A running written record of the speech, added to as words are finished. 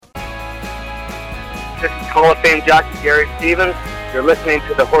This is Hall of Fame jockey Gary Stevens. You're listening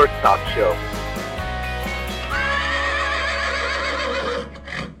to the Horse Talk Show.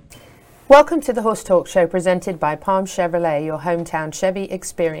 Welcome to the Horse Talk Show presented by Palm Chevrolet, your hometown Chevy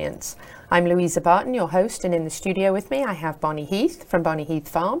experience. I'm Louisa Barton, your host, and in the studio with me I have Bonnie Heath from Bonnie Heath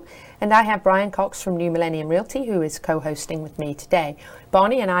Farm, and I have Brian Cox from New Millennium Realty, who is co-hosting with me today.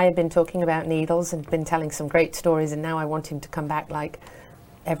 Bonnie and I have been talking about needles and been telling some great stories, and now I want him to come back like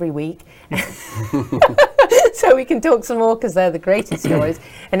every week so we can talk some more because they're the greatest stories.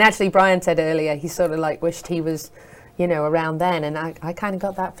 And actually Brian said earlier he sort of like wished he was, you know, around then, and I kind of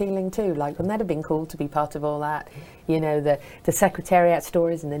got that feeling too, like wouldn't that have been cool to be part of all that, you know, the Secretariat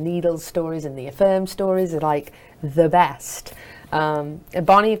stories and the needles stories and the Affirm stories are like the best.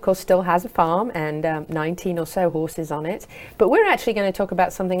 Bonnie of course still has a farm and 19 or so horses on it, but we're actually going to talk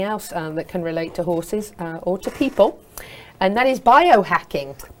about something else that can relate to horses or to people, and that is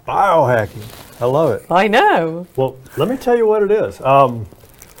biohacking. Biohacking, I love it. I know. Well, let me tell you what it is.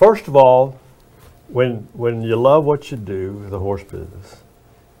 First of all, when you love what you do, the horse business,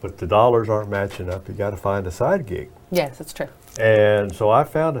 but the dollars aren't matching up, you got to find a side gig. Yes, that's true. And so I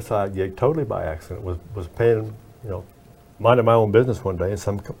found a side gig totally by accident. Was paying, you know, minding my own business one day, and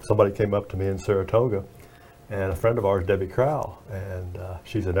somebody came up to me in Saratoga, and a friend of ours, Debbie Crowell, and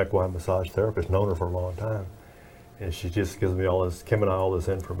she's an equine massage therapist, known her for a long time. And she just gives me all this, Kim and I, all this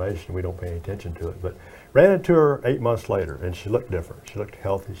information. We don't pay any attention to it. But ran into her 8 months later, and she looked different. She looked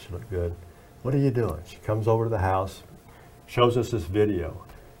healthy. She looked good. What are you doing? She comes over to the house, shows us this video,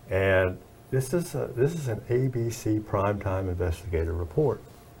 and this is an ABC primetime investigator report.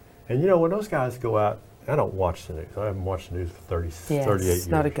 And you know, when those guys go out, I don't watch the news. I haven't watched the news for 38 years. It's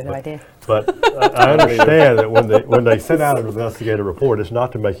not a good idea. But I understand that when they send out an investigative report, it's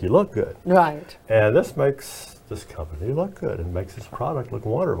not to make you look good. Right. And this makes this company look good and makes this product look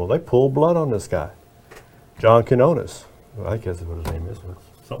wonderful. They pull blood on this guy, John Quinones. I guess that's what his name is,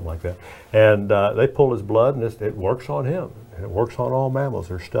 something like that. And they pull his blood, and it works on him. And it works on all mammals.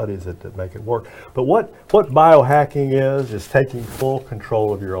 There's studies that make it work. But what biohacking is taking full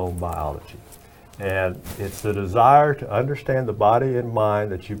control of your own biology. And it's the desire to understand the body and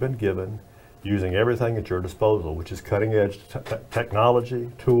mind that you've been given using everything at your disposal, which is cutting-edge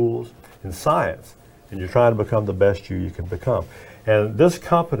technology, tools, and science. And you're trying to become the best you can become. And this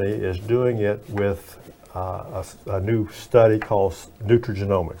company is doing it with a new study called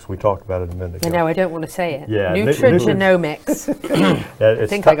nutrigenomics. We talked about it a minute ago. No, I don't want to say it. Yeah, nutrigenomics.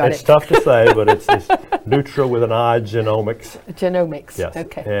 It's tough to say, but it's nutra with an I, genomics. Genomics. Yes.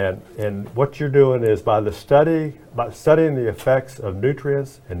 Okay. And what you're doing is by studying the effects of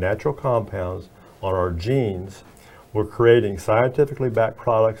nutrients and natural compounds on our genes, we're creating scientifically backed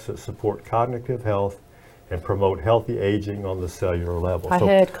products that support cognitive health and promote healthy aging on the cellular level. I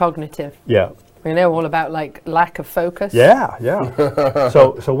heard cognitive. Yeah. We know all about like lack of focus. Yeah.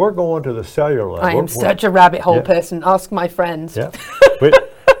 So we're going to the cellular level. I am such a rabbit hole person. Ask my friends. Yeah.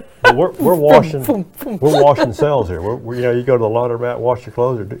 we're washing cells here. We're you know, you go to the laundromat, wash your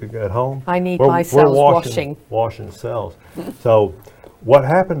clothes, or at home. I need my cells washing cells. So what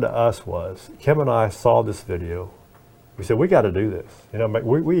happened to us was Kim and I saw this video. We said, we got to do this. You know,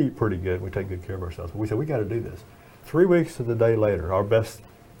 we eat pretty good. We take good care of ourselves. But we said, we got to do this. 3 weeks to the day later, our best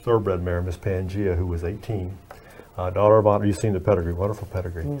thoroughbred mare, Miss Pangea, who was 18, daughter of honor, you've seen the pedigree, wonderful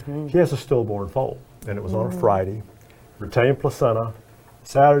pedigree. Mm-hmm. She has a stillborn foal, and it was on a Friday, retained placenta,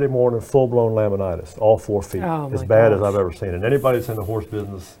 Saturday morning, full-blown laminitis, all 4 feet, as bad as I've ever seen. And anybody that's in the horse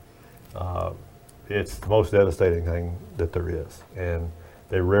business, it's the most devastating thing that there is, and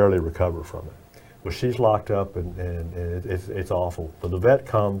they rarely recover from it. Well, she's locked up, and it's awful. But the vet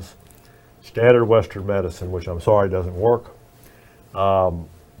comes, standard Western medicine, which I'm sorry doesn't work.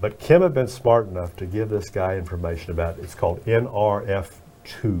 But Kim had been smart enough to give this guy information about it. It's called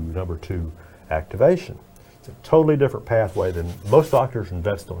NRF2, number 2 activation. It's a totally different pathway than most doctors and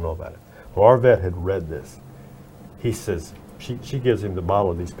vets don't know about it. Well, our vet had read this. He says, she gives him the bottle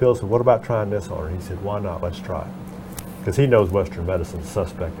of these pills, and what about trying this on her? He said, why not? Let's try it. Because he knows Western medicine's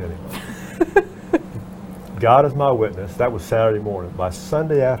suspect anyway. God is my witness. That was Saturday morning. By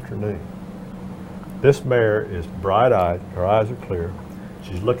Sunday afternoon, this mare is bright-eyed. Her eyes are clear.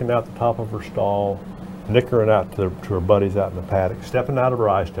 She's looking out the top of her stall, nickering out to her buddies out in the paddock, stepping out of her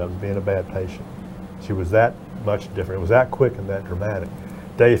ice tub and being a bad patient. She was that much different. It was that quick and that dramatic.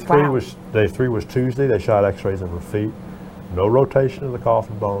 Day three was Tuesday. They shot x-rays of her feet. No rotation of the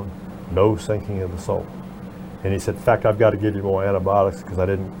coffin bone, no sinking of the sole. And he said, in fact, I've got to give you more antibiotics because I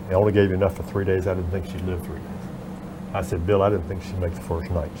only gave you enough for 3 days. I didn't think she'd live 3 days. I said, Bill, I didn't think she'd make the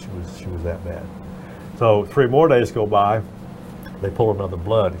first night. She was that bad. So 3 more days go by, they pull another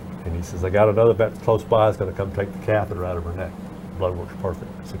blood, and he says, I got another vet close by that's going to come take the catheter out of her neck. Blood works perfect,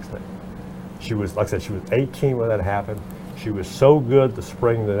 16. She was, like I said, she was 18 when that happened. She was so good the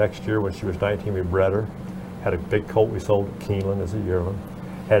spring the next year when she was 19, we bred her. Had a big colt we sold at Keeneland as a yearling.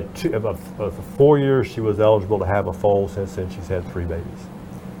 Had about 4 years she was eligible to have a foal. Since then she's had 3 babies.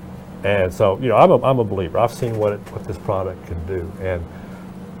 And so, you know, I'm a believer. I've seen what this product can do. And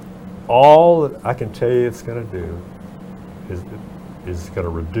all that I can tell you it's going to do is going to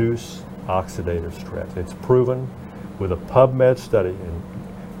reduce oxidative stress. It's proven with a PubMed study. And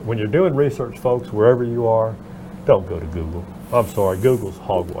when you're doing research, folks, wherever you are, don't go to Google. I'm sorry, Google's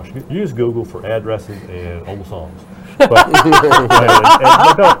hogwash. Use Google for addresses and old songs. But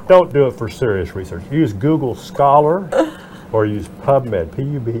and don't do it for serious research. Use Google Scholar or use PubMed,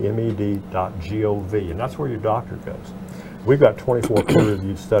 PubMed.gov, and that's where your doctor goes. We've got 24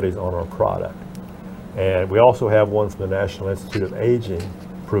 peer-reviewed studies on our product. And we also have one from the National Institute of Aging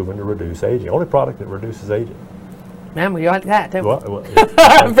proven to reduce aging. Only product that reduces aging. Man, we like that, don't we?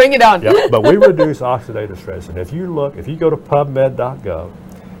 Well, bring it on. Yeah, but we reduce oxidative stress. And if you go to PubMed.gov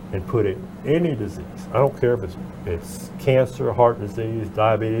and put in any disease, I don't care if it's cancer, heart disease,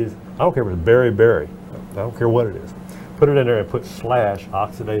 diabetes, I don't care if it's beriberi, I don't care what it is. Put it in there and put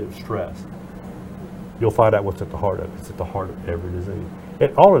 /oxidative stress. You'll find out what's at the heart of it. It's at the heart of every disease.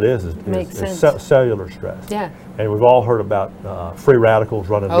 All it is cellular stress. Yeah. And we've all heard about free radicals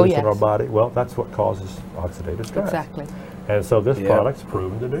running loose in our yes. body. Well, that's what causes oxidative stress. Exactly. And so this product's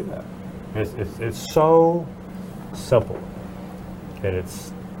proven to do that. It's so simple, and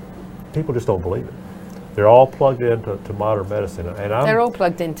people just don't believe it. They're all plugged into modern medicine, and they're all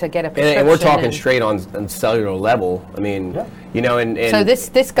plugged in to get a prescription. And we're talking straight on cellular level. I mean, you know, and so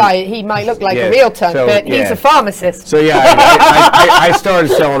this guy, he might look like a real tongue, but he's a pharmacist. So I started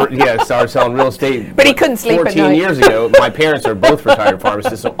selling real estate. But he couldn't sleep at night. 14 years ago. My parents are both retired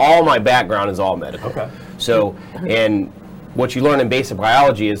pharmacists, so all my background is all medical. Okay. So, and what you learn in basic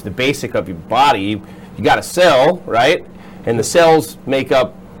biology is the basic of your body. You got a cell, right? And the cells make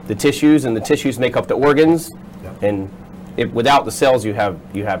up the tissues, and the tissues make up the organs, and without the cells, you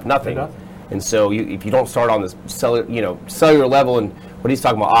have nothing. And so, if you don't start on the cellular level, and what he's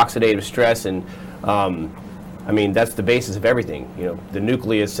talking about, oxidative stress, and I mean that's the basis of everything. You know, the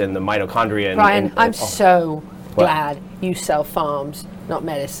nucleus and the mitochondria. Brian, I'm so glad you sell farms, not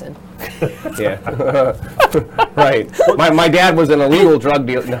medicine. Yeah, right. My dad was an illegal drug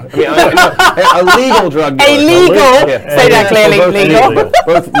dealer. No, a legal drug dealer. Illegal. Say that clearly. Legal.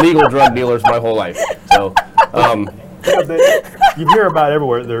 Both legal drug dealers my whole life. So, you hear about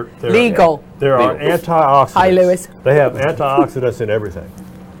everywhere. They're legal. There are antioxidants. Hi, Louis. They have antioxidants in everything.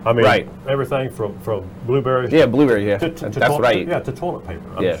 I mean, everything from blueberries. Yeah, blueberries. Yeah, that's right. Yeah, to toilet paper.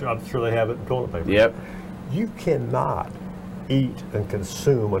 I'm sure they have it in toilet paper. Yep. You cannot eat and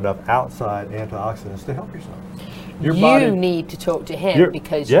consume enough outside antioxidants to help yourself. You need to talk to him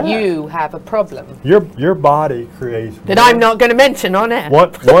because you have a problem. Your body creates that I'm not going to mention on air.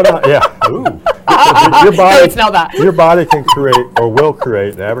 Ooh. Your body, no, it's not that. Your body can create, or will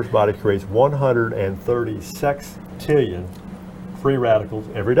create, the average body creates 130 sextillion free radicals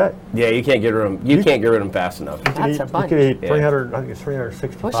every day. Yeah, you can't get rid of them. You can't get rid of them fast enough. That's a bunch. You could eat 300. I think it's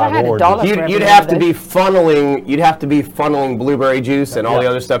 365 Wish I had oranges. $1 You'd have to be funneling. You'd have to be funneling blueberry juice and all the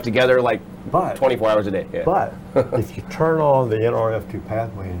other stuff together like 24 hours a day. Yeah. But if you turn on the NRF2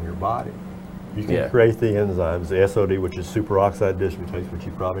 pathway in your body, you can create the enzymes, the SOD, which is superoxide dismutase, which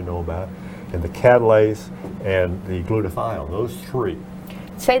you probably know about, and the catalase and the glutathione. Those three.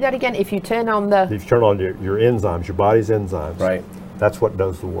 Say that again. If you turn on the... If you turn on your enzymes, your body's enzymes. Right. That's what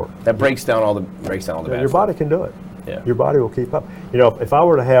does the work. That breaks down all the bad stuff. Your body can do it. Yeah. Your body will keep up. You know, if I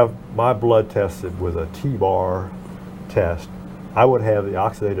were to have my blood tested with a T-bar test, I would have the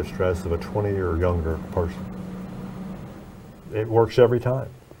oxidative stress of a 20 or younger person. It works every time.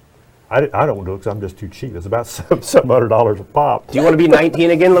 I don't do it because I'm just too cheap. It's about $700 a pop. Do you want to be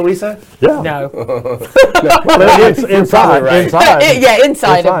 19 again, Louisa? No. Yeah. Well, inside.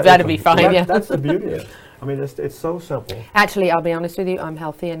 Inside that'd be fine. That's the beauty of it. I mean, it's so simple. Actually, I'll be honest with you, I'm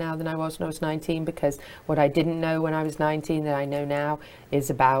healthier now than I was when I was 19 because what I didn't know when I was 19 that I know now is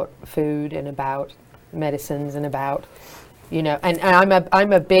about food and about medicines and about, you know, and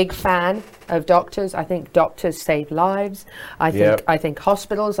I'm a big fan of doctors. I think doctors save lives. I think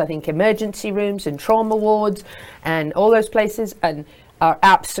hospitals, I think emergency rooms and trauma wards and all those places are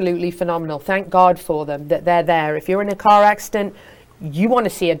absolutely phenomenal. Thank God for them, that they're there. If you're in a car accident, you want to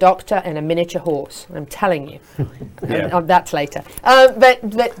see a doctor and a miniature horse. I'm telling you. Yeah. That's later. But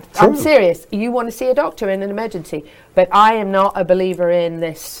I'm serious. You want to see a doctor in an emergency. But I am not a believer in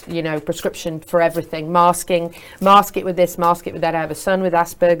this, prescription for everything. Mask it with this, mask it with that. I have a son with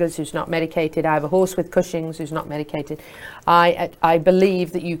Asperger's who's not medicated. I have a horse with Cushing's who's not medicated. I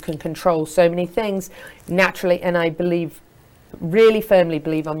believe that you can control so many things naturally, and I really firmly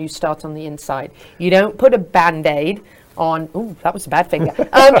believe you start on the inside. You don't put a Band-Aid on, that was a bad finger.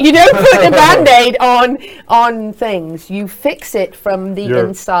 You don't put a Band-Aid on things. You fix it from the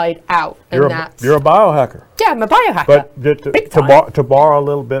inside out. You're a biohacker. Yeah, I'm a biohacker. But to borrow a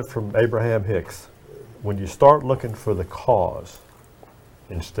little bit from Abraham Hicks, when you start looking for the cause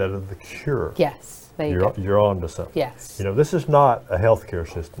instead of the cure, yes, you're on to something. Yes. This is not a healthcare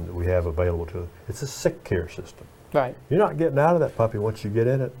system that we have available to us. It's a sick care system. Right. You're not getting out of that puppy once you get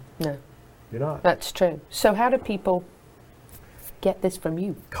in it. No. You're not. That's true. So how do people get this from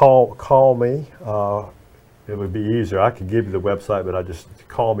you? Call me. It would be easier. I could give you the website, but just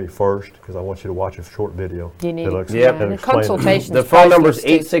call me first because I want you to watch a short video. You need a consultation. The phone number is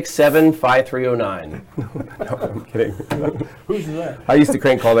 867-5309. No, I'm kidding. Who's that? I used to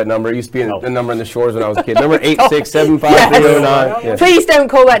crank call that number. It used to be the number in the shores when I was a kid. Number 867-5309. Yes. Please don't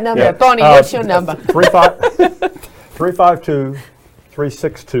call that number. Yeah. Bonnie, what's your number?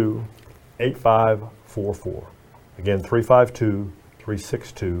 352-362-8544. Again,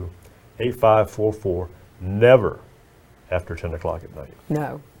 352-362-8544. Never after 10 o'clock at night.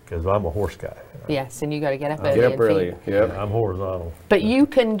 No. Because I'm a horse guy. Yes, and you got to get up early. Get up early. Yep. I'm horizontal. But you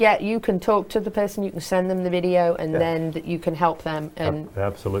can talk to the person, you can send them the video, and then you can help them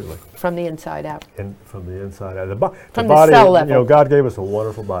absolutely from the inside out. And from the inside out. From the body, the cell level. God gave us a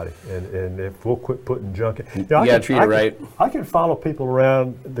wonderful body, and if we'll quit putting junk in. You got to treat it right. I can follow people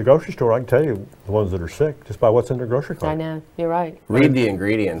around the grocery store. I can tell you the ones that are sick just by what's in their grocery cart. I know, you're right. Read the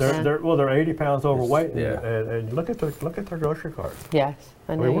ingredients. They're 80 pounds overweight, Yeah. and look at their grocery cart. Yes,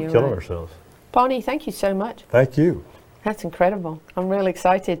 I know. We're killing ourselves. Bonnie, thank you so much. Thank you. That's incredible. I'm really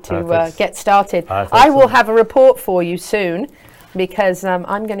excited to get started. I will have a report for you soon because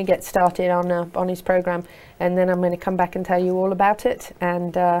I'm going to get started on Bonnie's program, and then I'm going to come back and tell you all about it,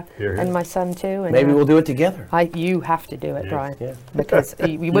 and my son too. And, maybe we'll do it together. You have to do it, Brian, Yeah. because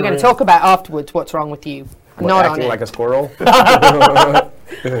we're going to talk about afterwards what's wrong with you. Not acting on like it. a squirrel.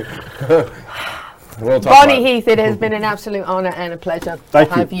 Bonnie Heath, it has been an absolute honour and a pleasure to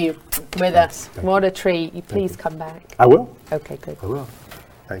have you with us. What a treat. You please come back. I will. Okay, good. I will.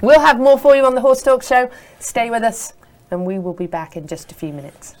 We'll have more for you on the Horse Talk Show. Stay with us, and we will be back in just a few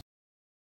minutes.